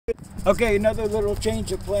Okay, another little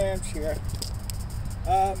change of plans here.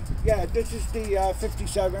 Yeah, this is the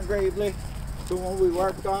 57 Gravely, the one we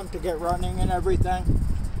worked on to get running and everything.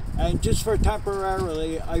 And just for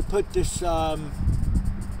temporarily, I put this, the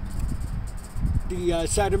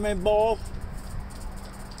sediment bowl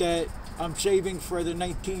that I'm saving for the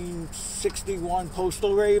 1961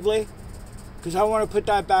 Postal Gravely, because I want to put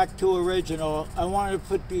that back to original. I want to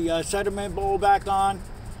put the sediment bowl back on,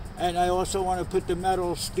 and I also want to put the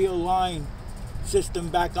metal steel line system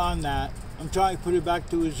back on that. I'm trying to put it back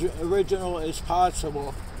to as original as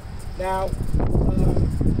possible. Now,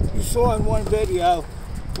 you saw in one video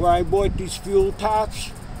where I bought these fuel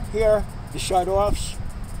taps here, the shut-offs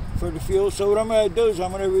for the fuel. So what I'm going to do is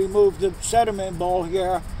I'm going to remove the sediment bowl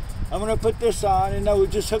here. I'm going to put this on, and then we'll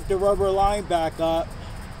just hook the rubber line back up.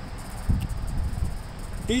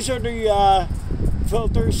 These are the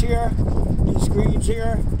filters here, these screens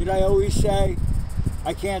here that I always say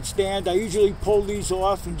I can't stand. I usually pull these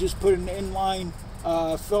off and just put an inline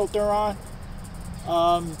filter on.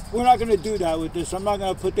 We're not going to do that with this. I'm not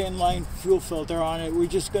going to put the inline fuel filter on it. We're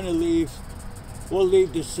just going to we'll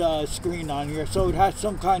leave this screen on here so it has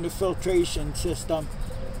some kind of filtration system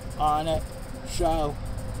on it. So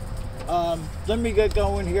let me get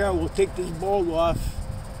going here, and we'll take this bowl off.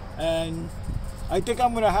 And I think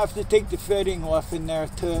I'm going to have to take the fitting off in there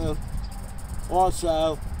too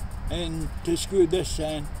also, and to screw this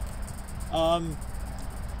in.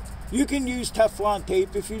 You can use Teflon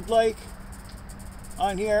tape if you'd like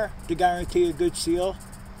on here to guarantee a good seal,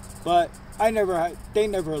 but they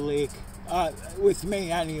never leak, with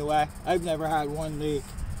me anyway. I've never had one leak.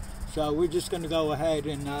 So we're just going to go ahead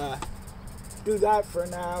and do that for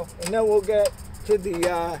now, and then we'll get to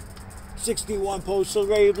the 61 Postal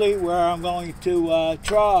Gravely, where I'm going to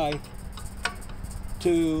try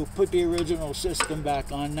to put the original system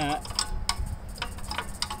back on that.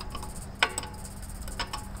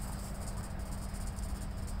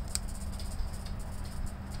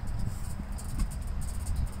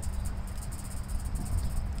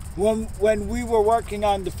 When we were working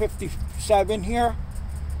on the 57 here,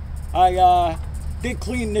 I did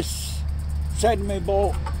clean this sediment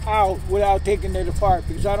bowl out without taking it apart,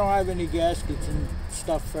 because I don't have any gaskets and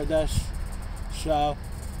stuff for this. So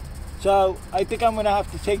I think I'm going to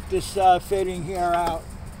have to take this fitting here out.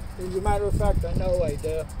 As a matter of fact, I know I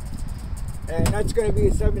do. And that's going to be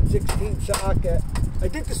a 7/16 socket. I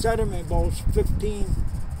think the sediment bowl's 15.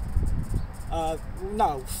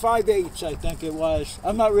 No, 5/8 I think it was.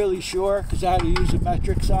 I'm not really sure because I had to use a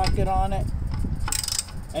metric socket on it.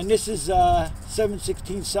 And this is a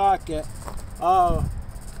 7/16 socket.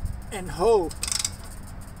 And hope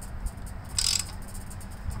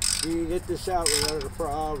you get this out without a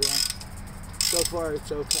problem. So far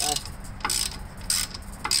it's okay.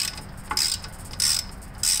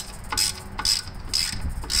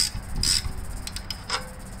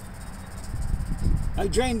 I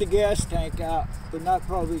drained the gas tank out, but not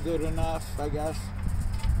probably good enough, I guess.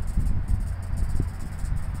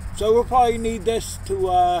 So we'll probably need this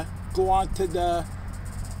to go on to the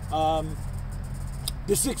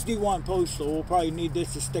 61 Postal. We'll probably need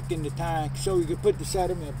this to stick in the tank so we can put the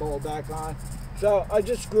sediment bowl back on. So I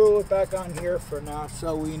just screw it back on here for now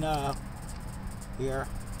so we know here.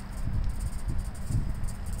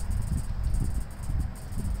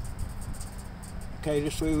 Okay,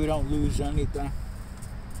 this way we don't lose anything.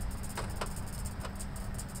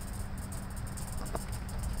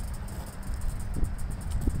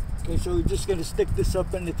 Okay, so we're just going to stick this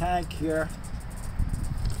up in the tank here.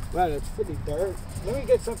 Wow, that's pretty dirt. Let me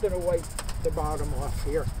get something to wipe the bottom off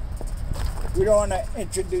here. We don't want to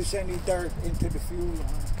introduce any dirt into the fuel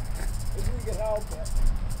line, if we can help it.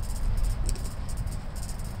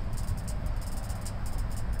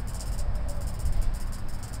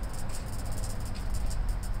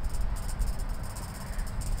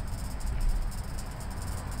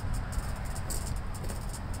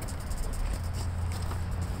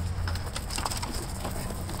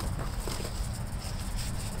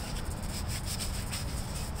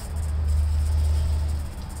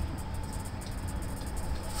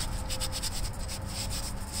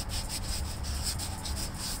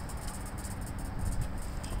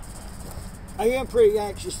 I am pretty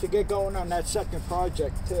anxious to get going on that second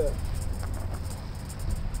project too.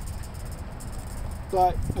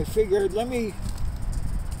 But I figured, let me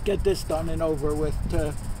get this done and over with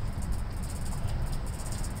too.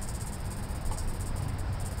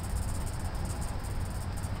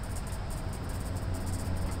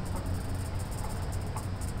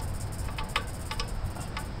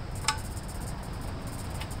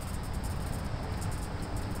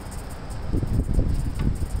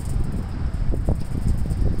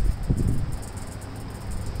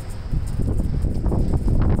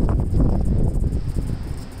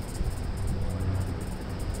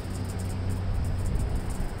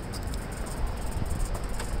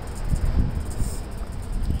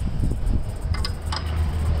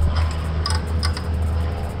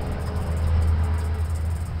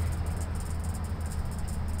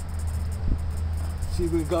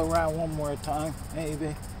 we go around one more time,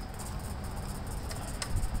 maybe.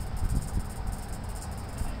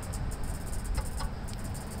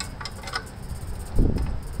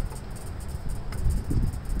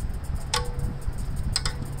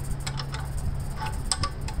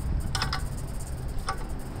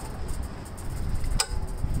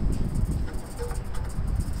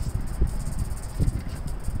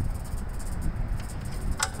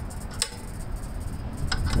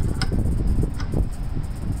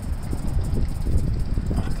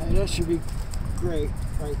 That should be great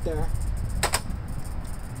right there.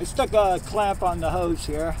 I stuck a clamp on the hose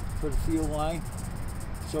here for the fuel line.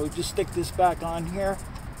 So just stick this back on here.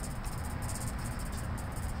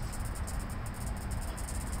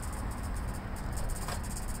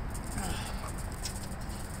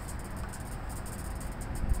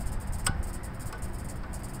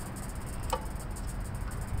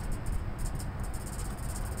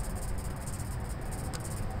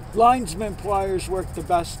 Linesman pliers work the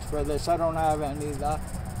best for this. I don't have any though.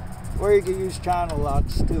 Or you can use channel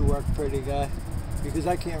locks too, work pretty good. Because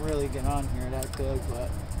I can't really get on here that good, but.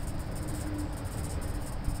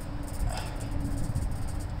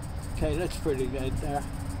 Okay, that's pretty good there.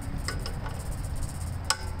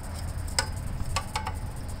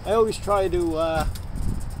 I always try to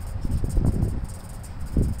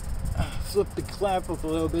flip the clamp up a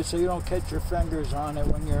little bit so you don't catch your fingers on it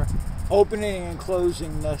when you're opening and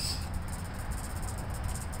closing this.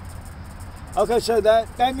 Okay, so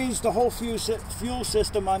that means the whole fuel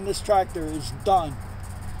system on this tractor is done.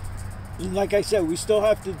 And like I said, we still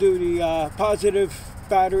have to do the positive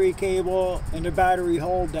battery cable and the battery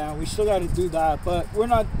hold down. We still got to do that, but we're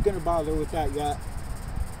not going to bother with that yet.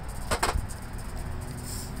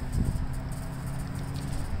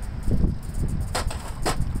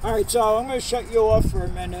 Alright, so I'm going to shut you off for a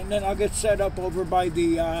minute and then I'll get set up over by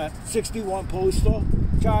the 61 Postal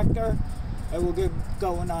tractor and we'll get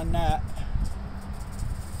going on that.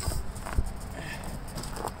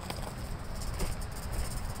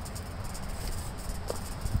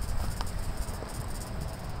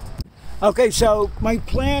 Okay, so my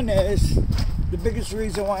plan is, the biggest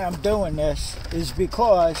reason why I'm doing this is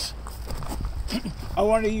because I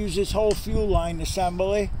want to use this whole fuel line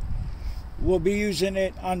assembly. We'll be using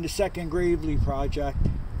it on the second Gravely project.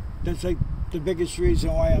 That's like the biggest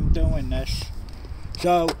reason why I'm doing this.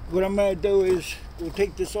 So what I'm going to do is we'll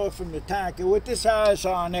take this off from the tank. And what this has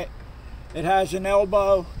on it, it has an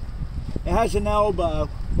elbow. It has an elbow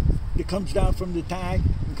that comes down from the tank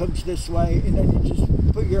and comes this way. And then you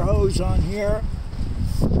just put your hose on here.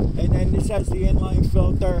 And then this has the inline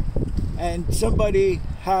filter. And somebody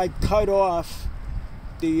had cut off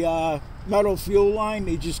the metal fuel line.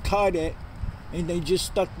 They just cut it. And they just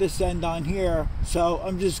stuck this end on here. So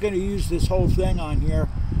I'm just going to use this whole thing on here.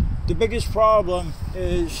 The biggest problem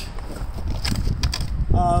is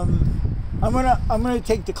I'm gonna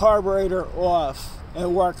take the carburetor off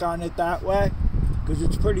and work on it that way because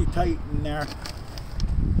it's pretty tight in there.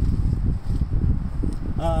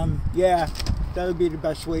 Yeah, that would be the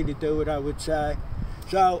best way to do it, I would say.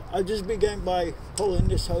 So I'll just begin by pulling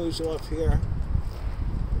this hose off here.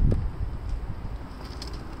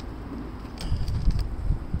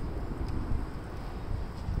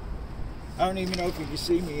 I don't even know if you can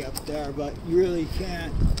see me up there, but you really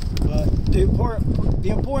can't. But the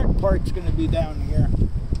important part's going to be down here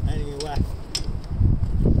anyway.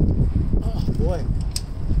 Oh boy.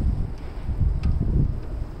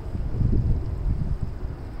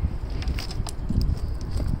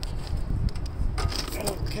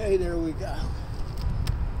 Okay, there we go.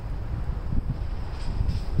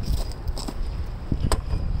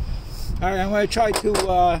 Alright, I'm going to try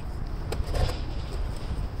to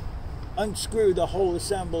unscrew the whole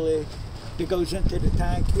assembly that goes into the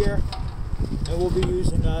tank here, and we'll be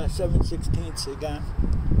using 7/16 again.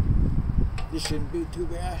 This shouldn't be too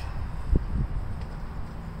bad.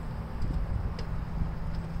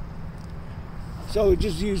 So we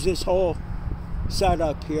just use this whole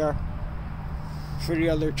setup here for the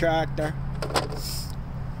other tractor,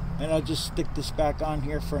 and I'll just stick this back on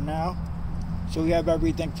here for now so we have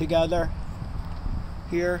everything together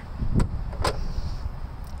here.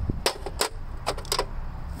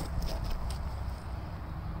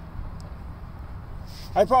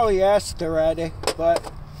 I probably asked already,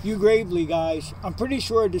 but you Gravely guys, I'm pretty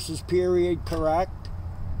sure this is period correct,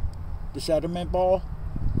 the sediment ball.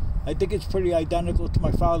 I think it's pretty identical to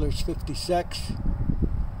my father's 56.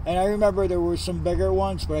 And I remember there were some bigger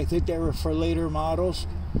ones, but I think they were for later models.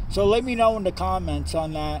 So let me know in the comments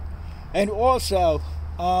on that. And also,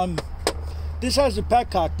 this has a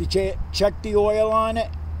petcock. Did you check the oil on it?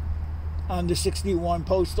 On the 61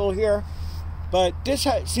 Postal here. But this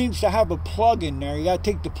seems to have a plug in there. You gotta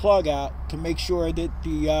take the plug out to make sure that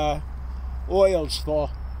the oil's full.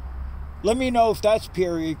 Let me know if that's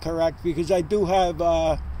period correct, because I do have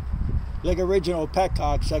like original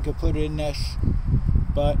petcocks I could put in this.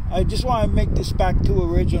 But I just want to make this back to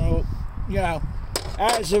original, you know,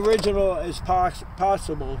 as original as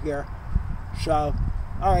possible here. So,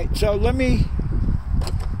 alright, so let me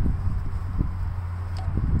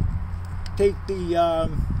take the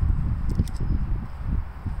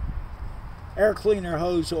air cleaner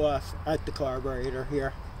hose off at the carburetor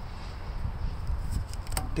here.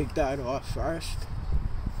 Take that off first.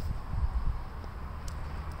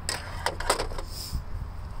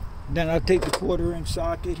 Then I'll take the 1/4-inch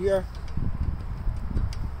socket here.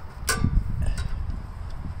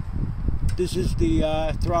 This is the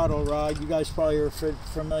throttle rod. You guys probably are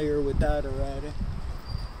familiar with that already.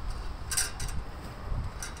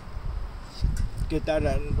 Get that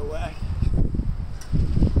out of the way.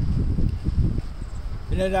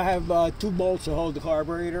 And then I have 2 bolts to hold the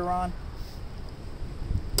carburetor on.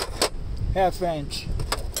 1/2-inch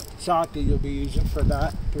socket you'll be using for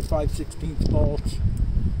that, for 5/16 bolts.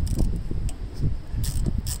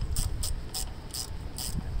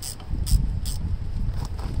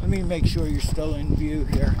 Let me make sure you're still in view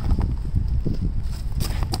here.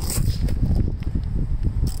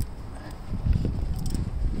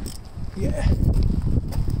 Yeah.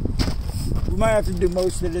 We might have to do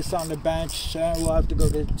most of this on the bench, so we'll have to go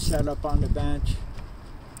to set up on the bench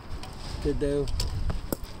to do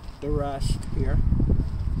the rest here.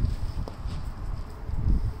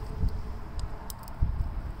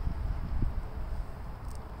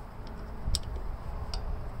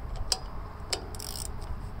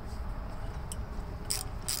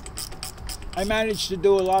 I managed to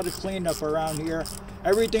do a lot of cleanup around here.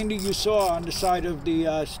 Everything that you saw on the side of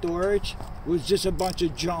the storage was just a bunch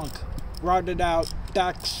of junk, rotted out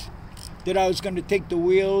decks that I was going to take the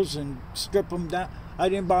wheels and strip them down. I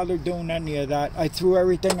didn't bother doing any of that. I threw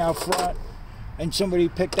everything out front, and somebody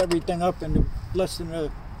picked everything up in less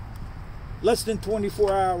than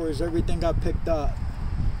 24 hours. Everything got picked up.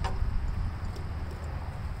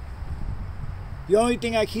 The only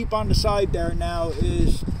thing I keep on the side there now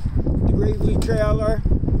is the Gravely trailer,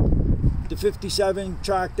 the 57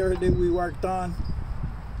 tractor that we worked on,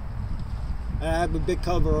 and I have a big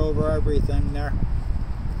cover over everything there.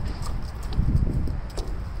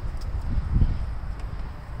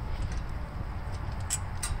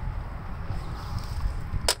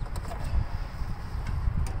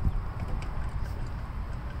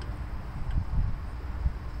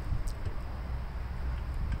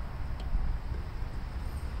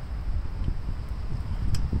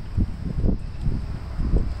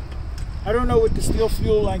 I don't know what the steel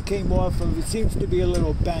fuel line came off of. It seems to be a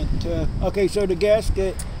little bent too. Okay, so the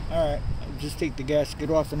gasket, alright, I'll just take the gasket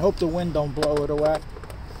off and hope the wind don't blow it away.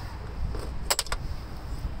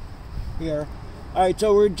 Here. Alright,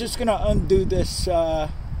 so we're just gonna undo this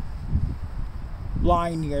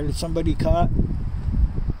line here that somebody cut.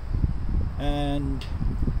 And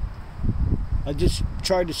I'll just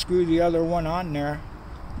try to screw the other one on there.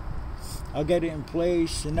 I'll get it in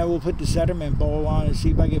place, and then we'll put the sediment bowl on and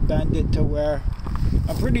see if I can bend it to where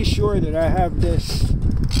I'm pretty sure that I have this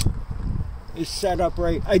is set up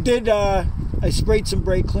right. I did I sprayed some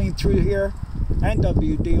brake clean through here and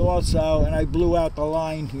WD also, and I blew out the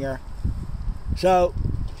line here, so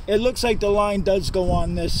it looks like the line does go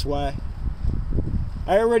on this way.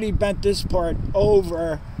 I already bent this part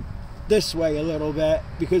over this way a little bit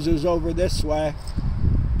because it was over this way,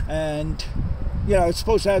 and you know, it's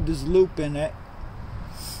supposed to have this loop in it.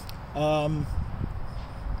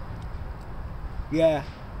 Yeah.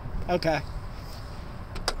 Okay.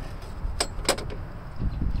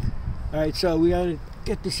 Alright, so we gotta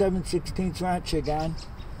get the 7/16 wrench again.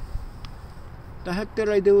 The heck did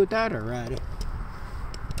I do with that already?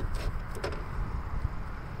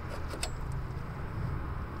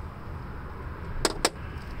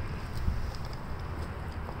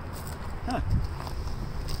 Huh.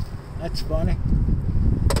 That's funny.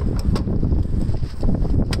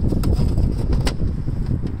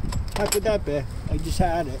 How could that be? I just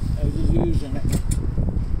had it. I was just using it.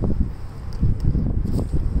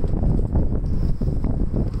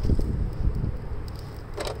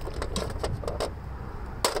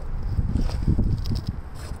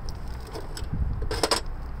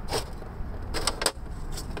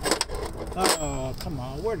 Oh, come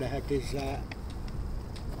on. Where the heck is that?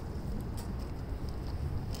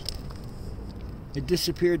 It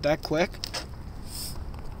disappeared that quick.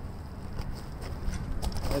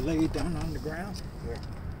 I lay it down on the ground. Here.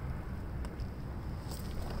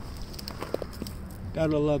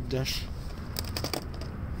 Gotta love this.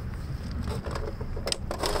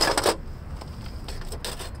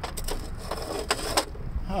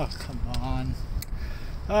 Oh, come on.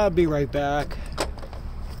 I'll be right back.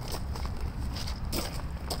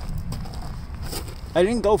 I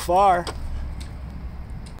didn't go far.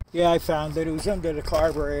 Yeah, I found it. It was under the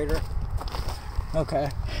carburetor. Okay.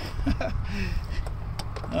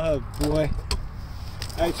 Oh boy.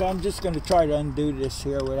 Alright, so I'm just going to try to undo this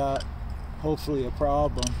here without hopefully a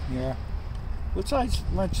problem here. What size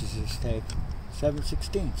wrench does this take?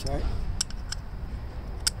 7/16, right?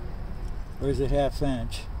 Or is it 1/2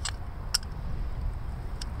 inch?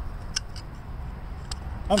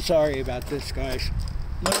 I'm sorry about this, guys.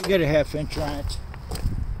 Let me get a 1/2 inch wrench.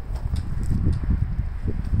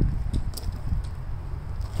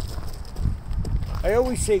 I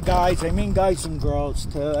always say guys, I mean guys and girls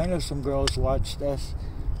too. I know some girls watch this.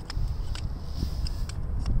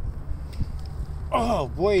 Oh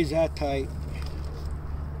boy, is that tight.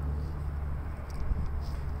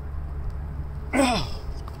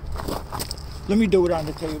 Let me do it on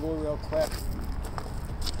the table real quick.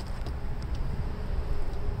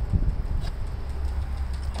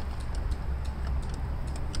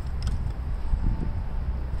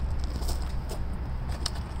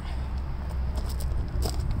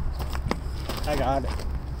 I got it.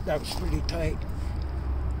 That was pretty tight.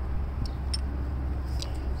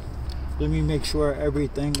 Let me make sure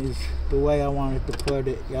everything is the way I wanted to put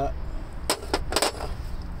it. Yep.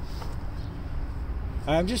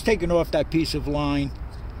 I'm just taking off that piece of line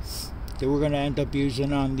that we're going to end up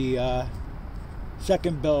using on the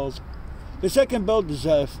second build. The second build is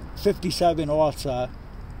a 57 also.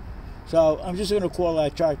 So I'm just going to call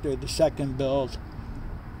that tractor the second build.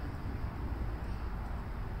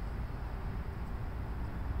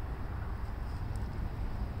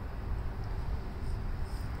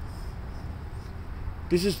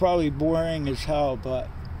 This is probably boring as hell, but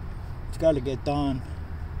it's got to get done.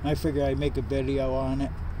 I figure I'd make a video on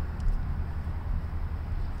it.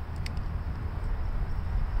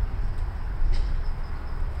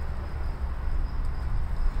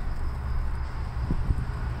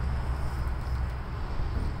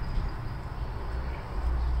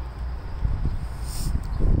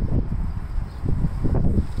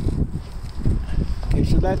 Okay,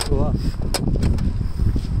 so that's off.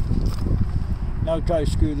 Now try to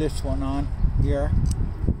screw this one on here.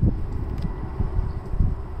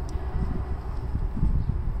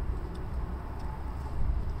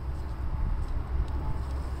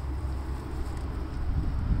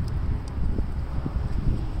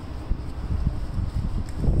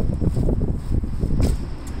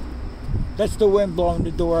 That's the wind blowing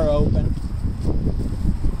the door open.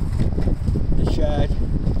 The shed.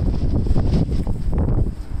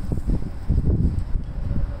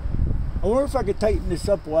 I wonder if I could tighten this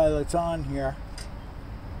up while it's on here.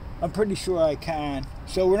 I'm pretty sure I can.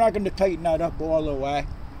 So we're not going to tighten that up all the way.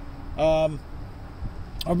 I'm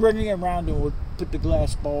bringing it around and we'll put the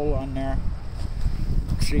glass bowl on there.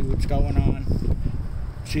 See what's going on.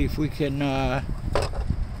 See if we can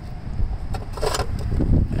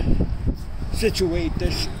situate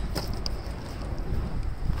this.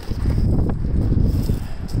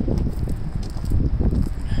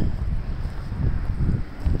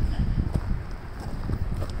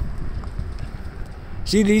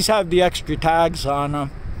 See, these have the extra tags on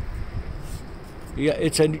them. Yeah,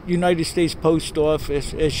 it's a United States Post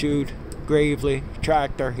Office issued Gravely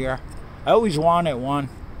tractor here. I always wanted one.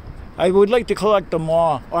 I would like to collect them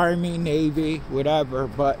all, Army, Navy, whatever,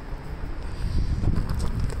 but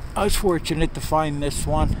I was fortunate to find this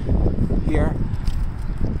one here.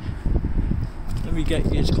 Let me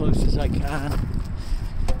get you as close as I can.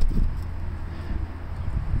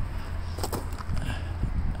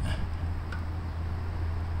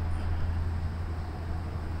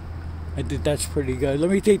 I think that's pretty good.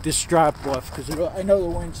 Let me take this strap off because I know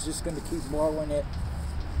the wind's just going to keep blowing it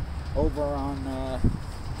over on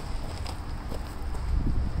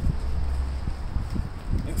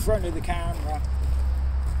in front of the camera.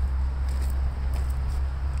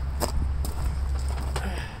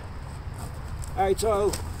 Alright,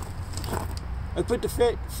 so I put the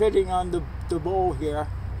fitting on the bowl here.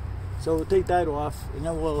 So we'll take that off and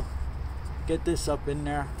then we'll get this up in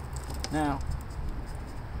there now.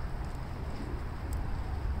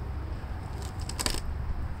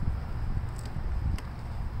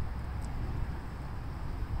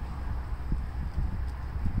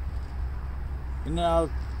 And then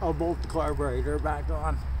I'll bolt the carburetor back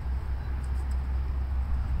on.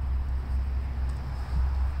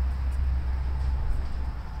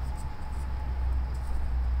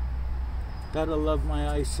 Gotta love my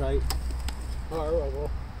eyesight.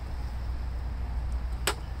 Horrible.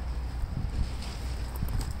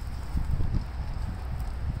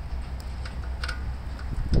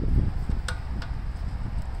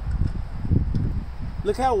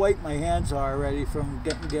 Look how white my hands are already from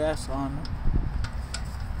getting gas on them.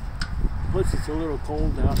 Plus it's a little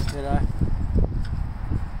cold out today.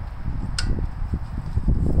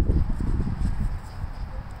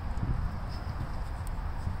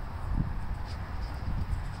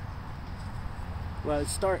 Well,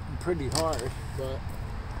 it's starting pretty hard, but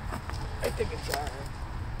I think it's alright.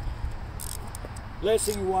 Last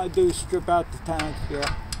thing you want to do is strip out the tank here.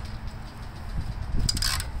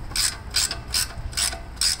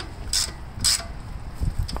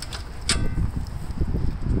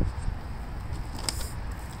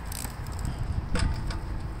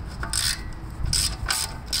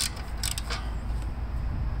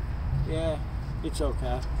 Yeah, it's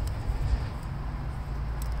okay.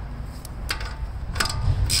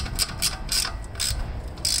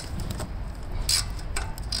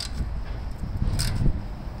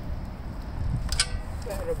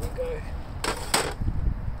 That'll be good.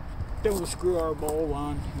 Then we'll screw our bowl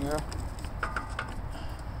on here.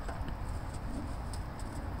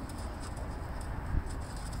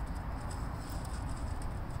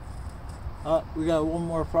 We got one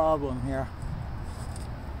more problem here.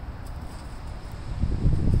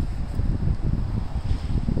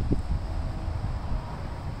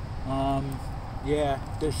 Yeah,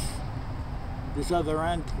 this other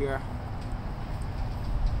end here.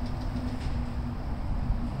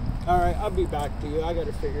 Alright, I'll be back to you. I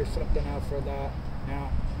gotta figure something out for that now.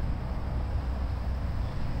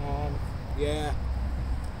 Yeah.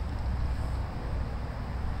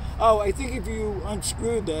 Oh, I think if you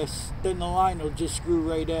unscrew this, then the line will just screw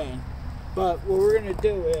right in. But what we're gonna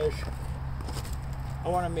do is, I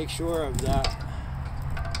wanna make sure of that.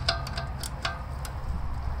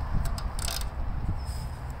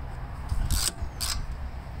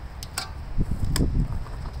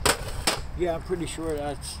 Yeah, I'm pretty sure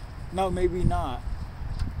that's... No, maybe not.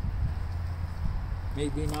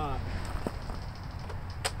 Maybe not.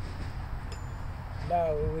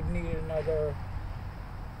 No, we would need another...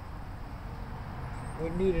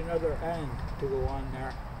 We'd need another end to go on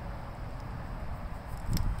there.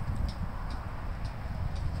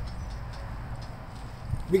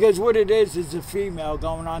 Because what it is a female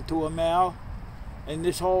going onto a male. And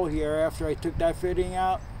this hole here, after I took that fitting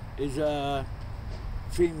out, is a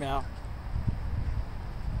female.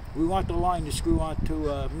 We want the line to screw onto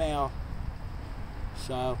a male,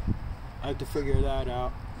 so I have to figure that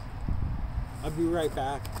out. I'll be right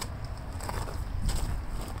back.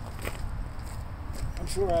 I'm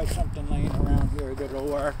sure I have something laying around here that'll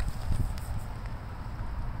work.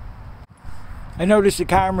 I noticed the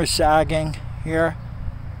camera's sagging here,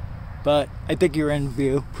 but I think you're in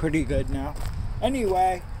view pretty good now.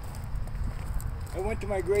 Anyway, I went to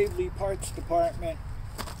my Gravely parts department,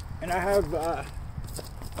 and I have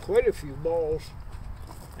quite a few bowls,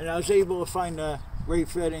 and I was able to find a right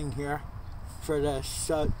fitting here for this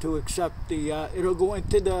to accept the it'll go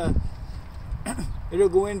into the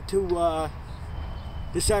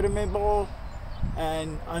the sediment bowl,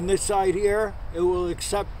 and on this side here it will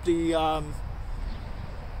accept the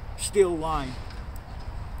steel line.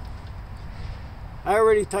 I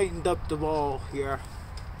already tightened up the bowl here,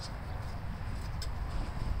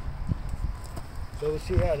 so we'll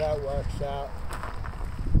see how that works out.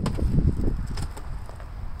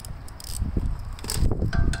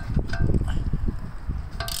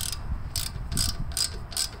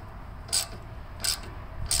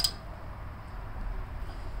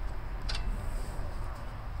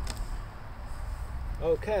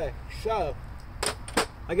 Okay, so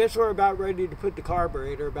I guess we're about ready to put the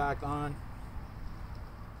carburetor back on.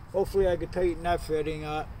 Hopefully I can tighten that fitting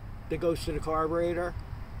up that goes to the carburetor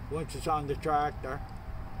once it's on the tractor.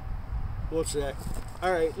 We'll see.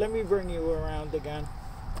 Alright, let me bring you around again.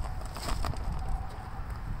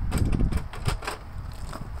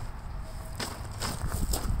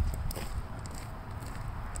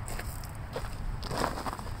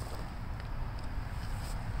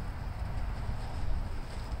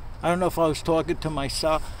 I don't know if I was talking to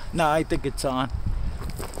myself. No, I think it's on.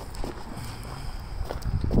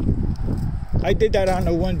 I did that on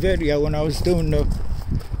the one video when I was doing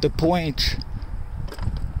the points.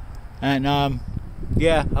 And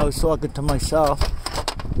yeah, I was talking to myself.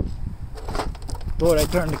 Thought I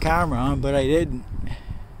turned the camera on, but I didn't.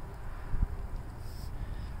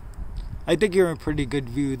 I think you're in pretty good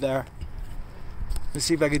view there. Let's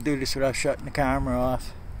see if I can do this without shutting the camera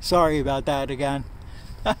off. Sorry about that again.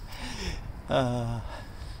 Let's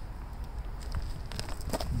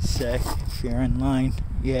say if you're in line.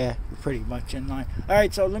 Yeah, you're pretty much in line.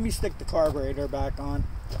 Alright, so let me stick the carburetor back on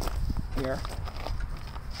here.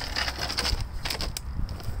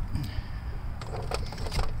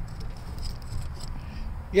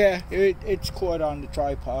 Yeah, it's caught on the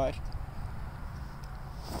tripod.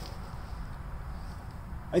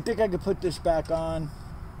 I think I could put this back on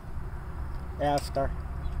after.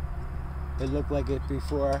 It looked like it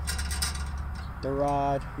before. The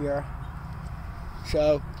rod here.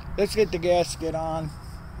 So let's get the gasket on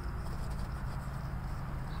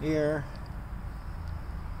here.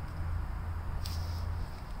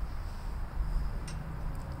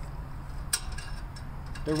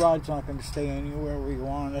 The rod's not going to stay anywhere we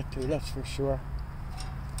want it to, that's for sure.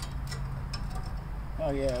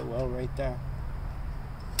 Oh yeah, it will right there.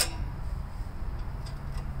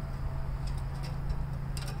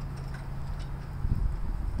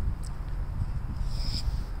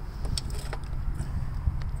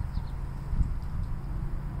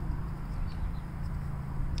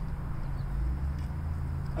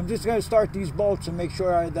 I'm just going to start these bolts and make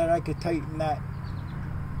sure that I could tighten that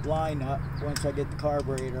line up once I get the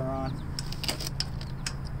carburetor on.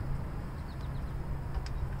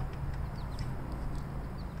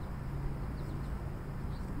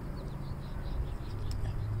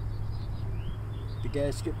 The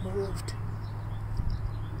gasket moved.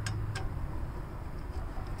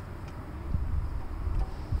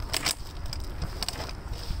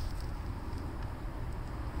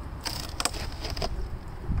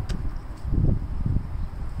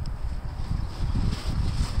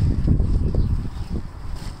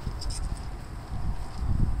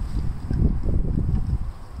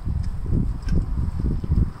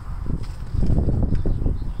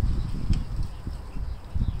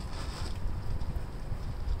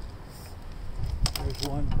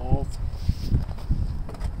 One bolt.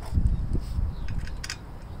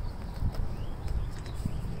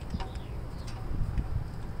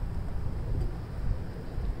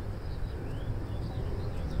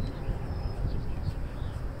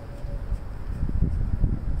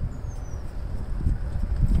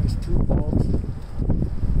 There's two bolts.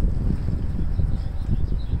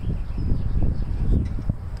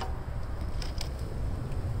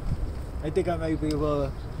 I think I might be able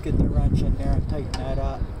to get the wrench in there and tighten that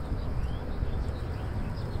up.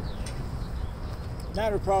 Now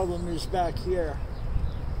the problem is back here.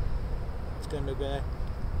 It's going to be.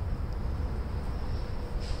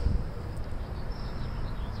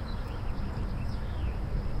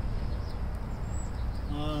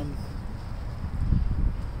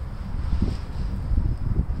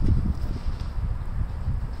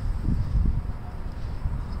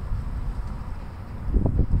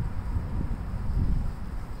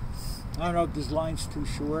 I don't know if this line's too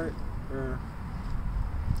short or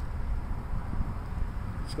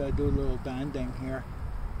just gotta do a little bending here.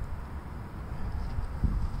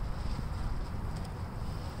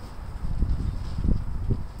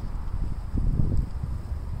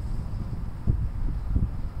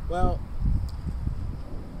 Well,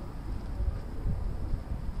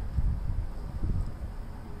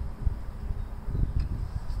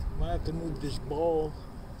 I might have to move this bowl.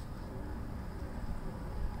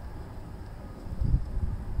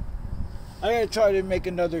 I gotta try to make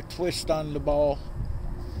another twist on the ball,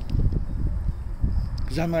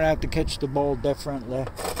 because I'm gonna have to catch the ball differently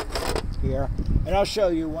here, and I'll show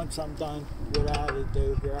you once I'm done what I have to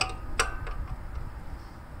do here.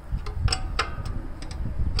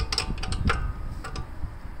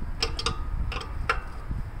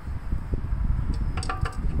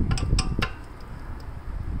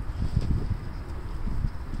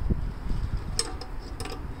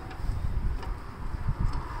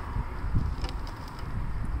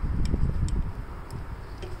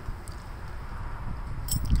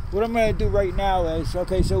 What I'm going to do right now is,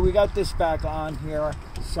 okay, so we got this back on here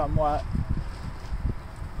somewhat.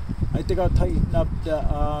 I think I'll tighten up the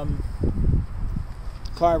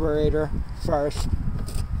carburetor first.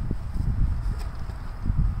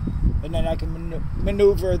 And then I can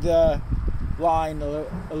maneuver the line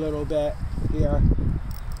a little bit here.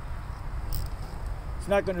 It's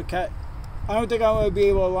not going to cut. I don't think I'm going to be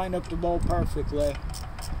able to line up the bowl perfectly,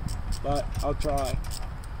 but I'll try.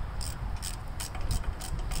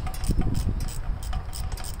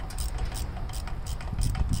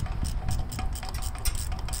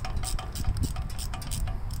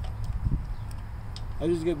 I'll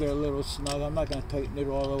just give it a little snug. I'm not going to tighten it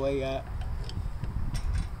all the way yet.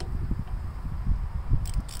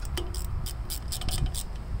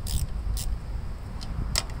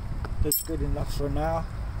 That's good enough for now.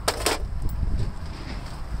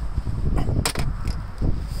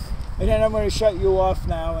 And then I'm going to shut you off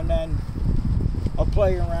now, and then I'll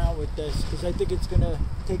play around with this, because I think it's going to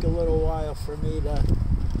take a little while for me to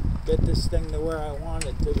get this thing to where I want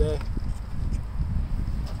it to be.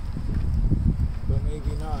 But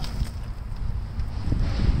maybe not.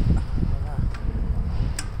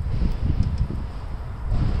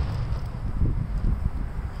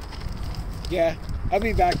 Yeah, I'll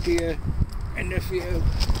be back to you in a few.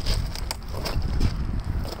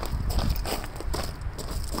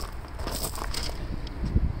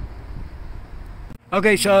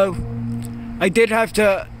 Okay, so I did have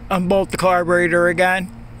to unbolt the carburetor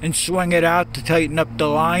again and swing it out to tighten up the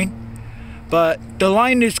line. But the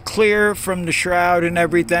line is clear from the shroud and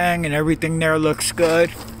everything there looks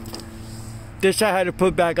good. This I had to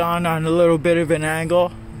put back on a little bit of an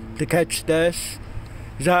angle to catch this.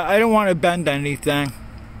 'Cause I don't want to bend anything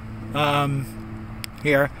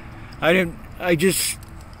here. I just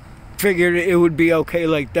figured it would be okay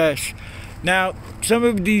like this. Now, some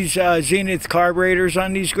of these Zenith carburetors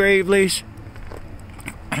on these Gravely's,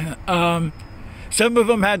 some of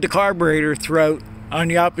them had the carburetor throat on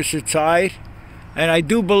the opposite side, and I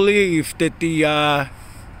do believe that the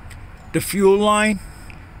fuel line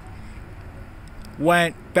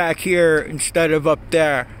went back here instead of up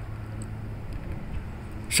there.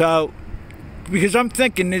 So, because I'm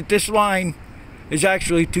thinking that this line is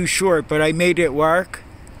actually too short, but I made it work.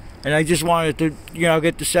 And I just wanted to, you know,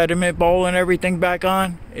 get the sediment bowl and everything back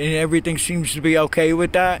on. And everything seems to be okay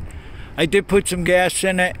with that. I did put some gas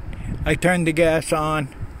in it. I turned the gas on.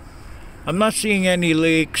 I'm not seeing any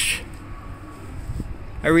leaks.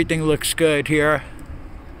 Everything looks good here.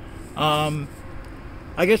 I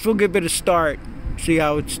guess we'll give it a start. See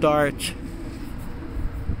how it starts.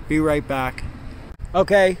 Be right back.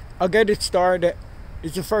 Okay, I'll get it started.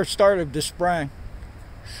 It's the first start of the spring.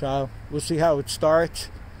 So, we'll see how it starts.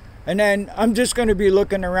 And then I'm just going to be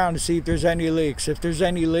looking around to see if there's any leaks. If there's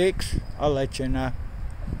any leaks, I'll let you know.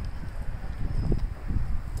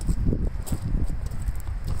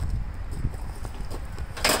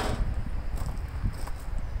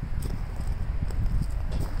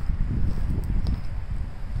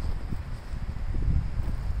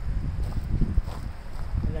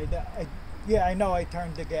 And yeah, I know I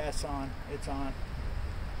turned the gas on. It's on.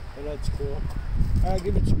 So that's cool. I'll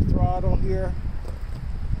give it some throttle here.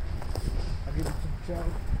 I'll give it some choke.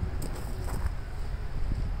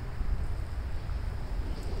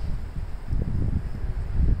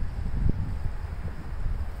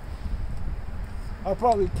 I'll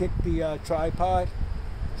probably kick the tripod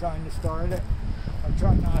trying to start it. I'll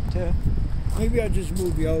try not to. Maybe I'll just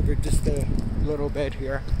move you over just a little bit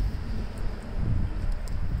here.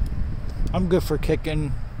 I'm good for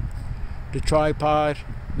kicking the tripod,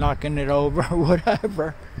 knocking it over,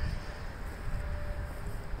 whatever.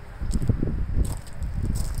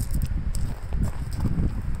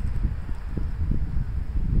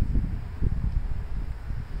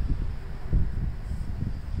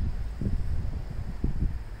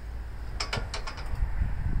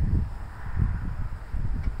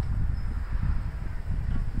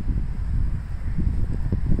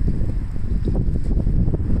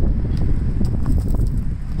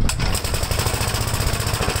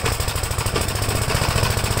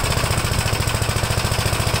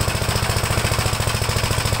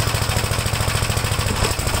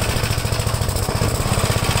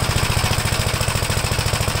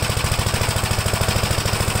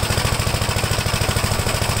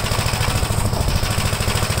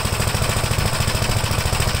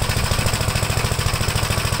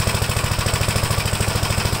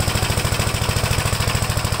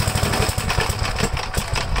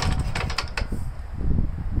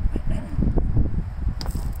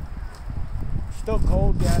 Still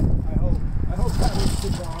cold yet, I hope. I hope that was the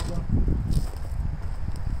problem.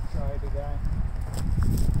 Try it again.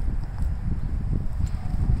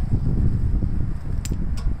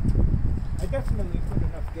 I definitely put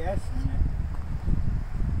enough gas in it.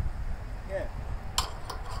 Yeah.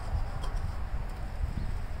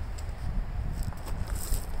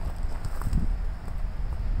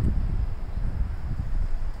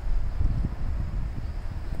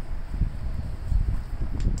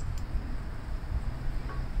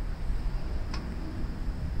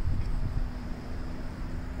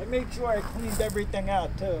 I made sure I cleaned everything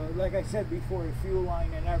out too. Like I said before, the fuel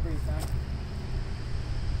line and everything.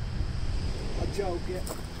 I'll choke it.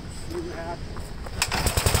 See what happens.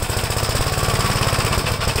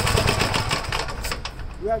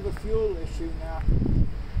 We have a fuel issue now.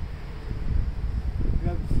 We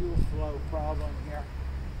have a fuel flow problem here.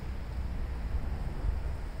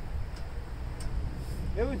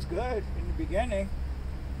 It was good in the beginning.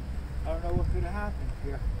 I don't know what could have happened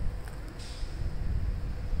here.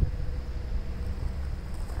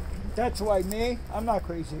 That's why I'm not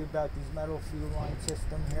crazy about these metal fuel line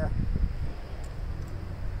system here.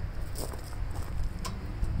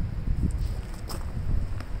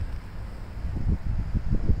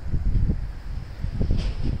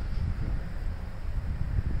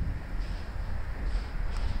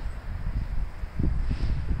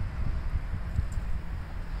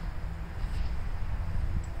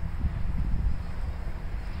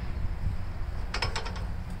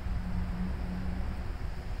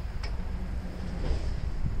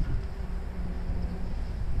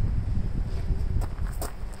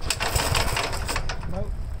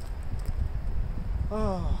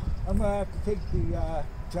 I'm gonna have to take the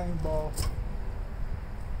drain bowl.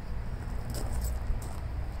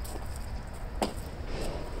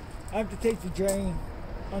 I have to take the drain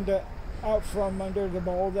out from under the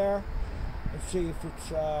bowl there and see if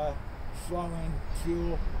it's flowing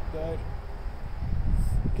fuel good.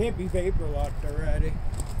 Can't be vapor locked already.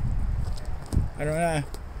 I don't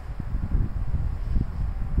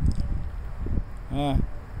know.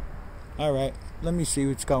 Alright, let me see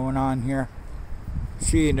what's going on here.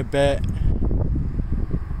 See you in a bit.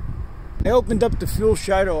 I opened up the fuel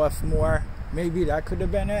shut off more. Maybe that could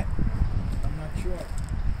have been it. I'm not sure.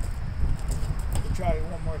 We'll try it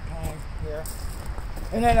one more time here.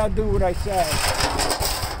 And then I'll do what I said.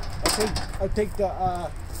 I'll take the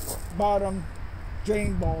bottom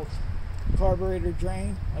drain bolt, carburetor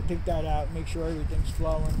drain. I'll take that out, make sure everything's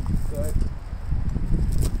flowing good.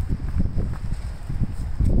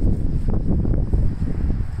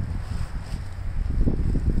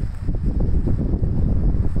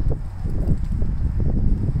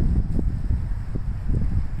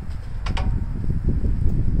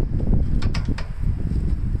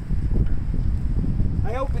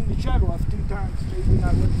 I opened the shut off 2 times, maybe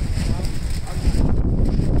not looking enough.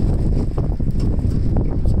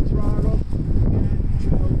 Give it some throttle and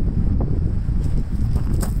choke.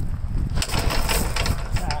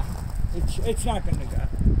 Nah, it's not going to go.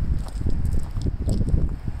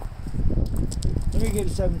 Let me get a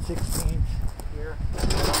 7/16 here.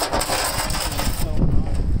 What's going on?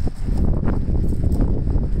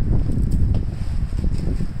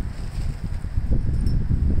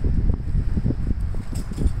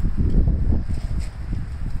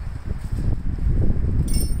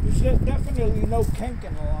 There's definitely no kink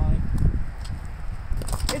in the line.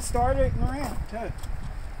 It started and ran too.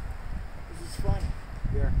 This is funny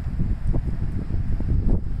here.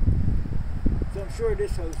 So I'm sure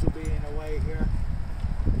this hose will be in the way here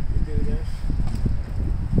to do this.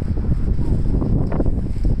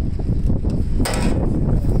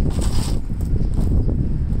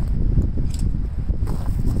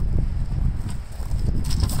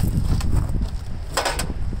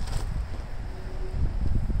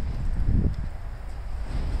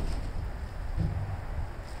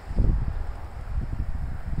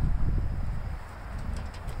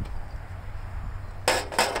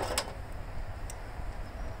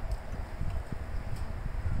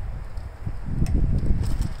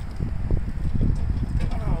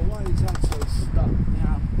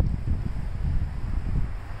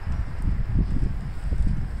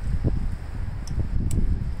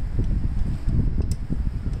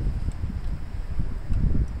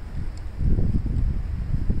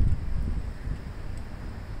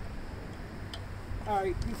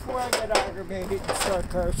 Alright, before I get aggravated and start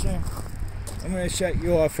cursing, I'm going to shut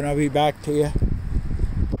you off and I'll be back to you.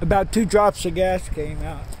 About 2 drops of gas came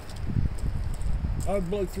out. I'll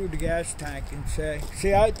blow through the gas tank and say,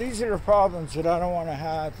 see, these are the problems that I don't want to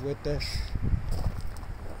have with this.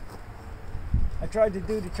 I tried to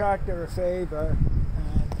do the tractor a favor,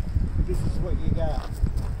 and this is what you got.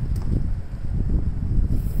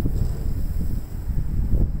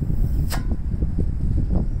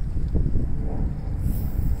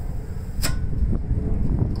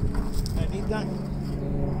 Anything?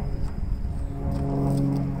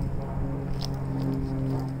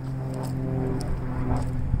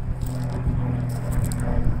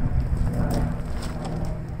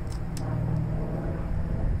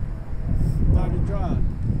 Not a drop.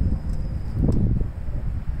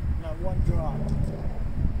 Not one drop.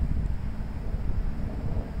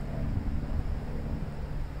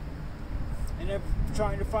 And if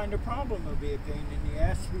trying to find a problem will be a pain in the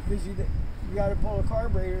ass because you got to pull a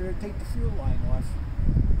carburetor to take the fuel line off.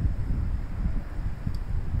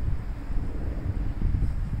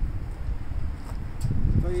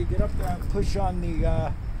 So you get up there and push on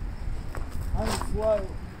the flow.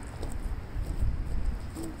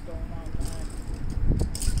 See what's going on there.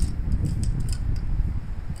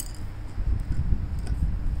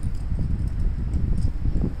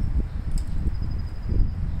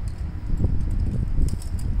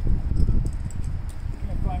 I'm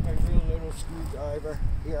gonna find my real little screwdriver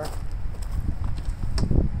here.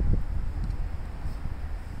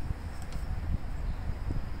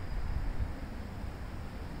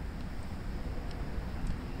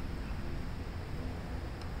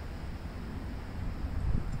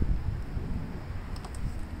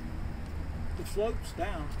 It floats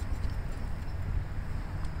down.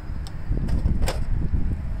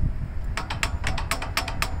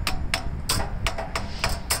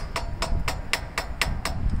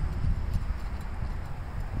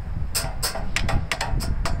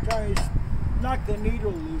 Try to knock the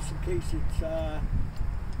needle loose in case it's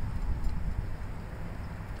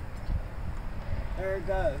There it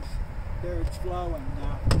goes. There it's flowing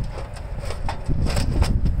now.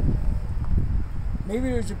 Maybe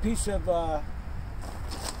there's a piece of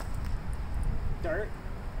dirt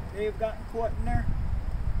they've gotten caught in there.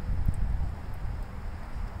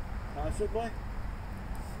 Possibly.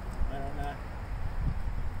 I don't know.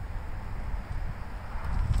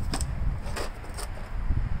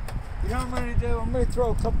 You know what I'm going to do? I'm going to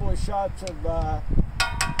throw a couple of shots of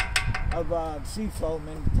sea foam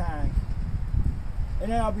in the tank.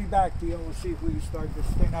 And then I'll be back to you and we'll see if we can start this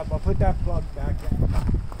thing up. I'll put that plug back in.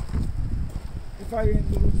 If I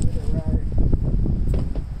didn't lose it already.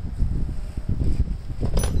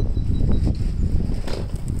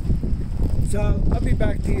 So I'll be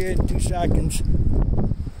back to you in 2 seconds.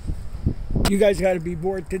 You guys got to be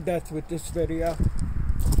bored to death with this video.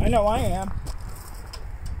 I know I am.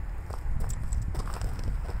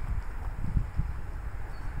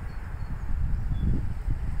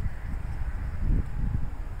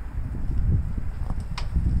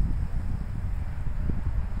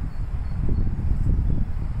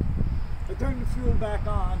 I turned the fuel back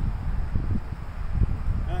on.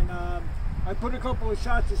 And I put a couple of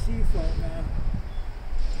shots of sea foam, man.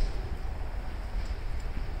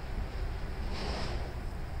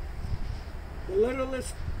 The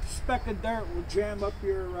littlest speck of dirt will jam up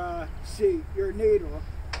your seat, your needle.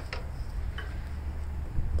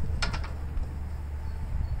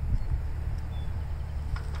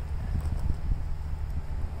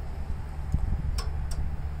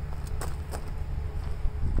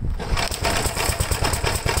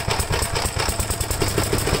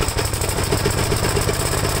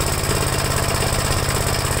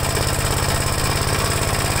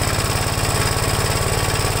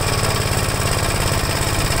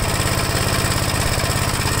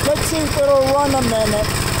 Let's see if it'll run a minute.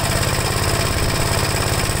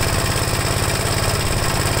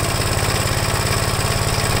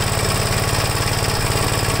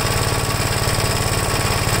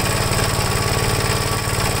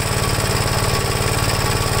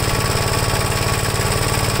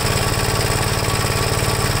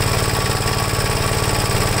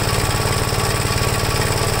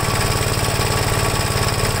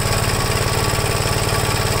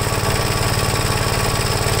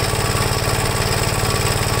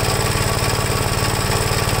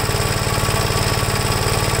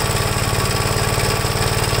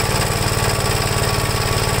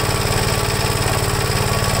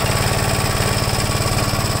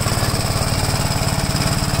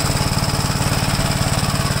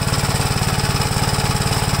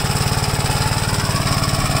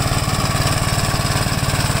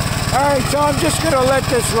 Alright, so I'm just going to let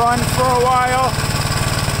this run for a while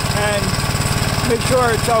and make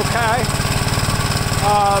sure it's okay.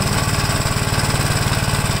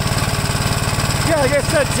 Yeah, I guess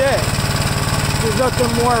that's it. There's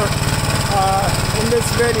nothing more in this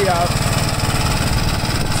video.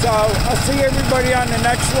 So I'll see everybody on the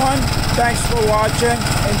next one. Thanks for watching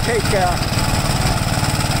and take care.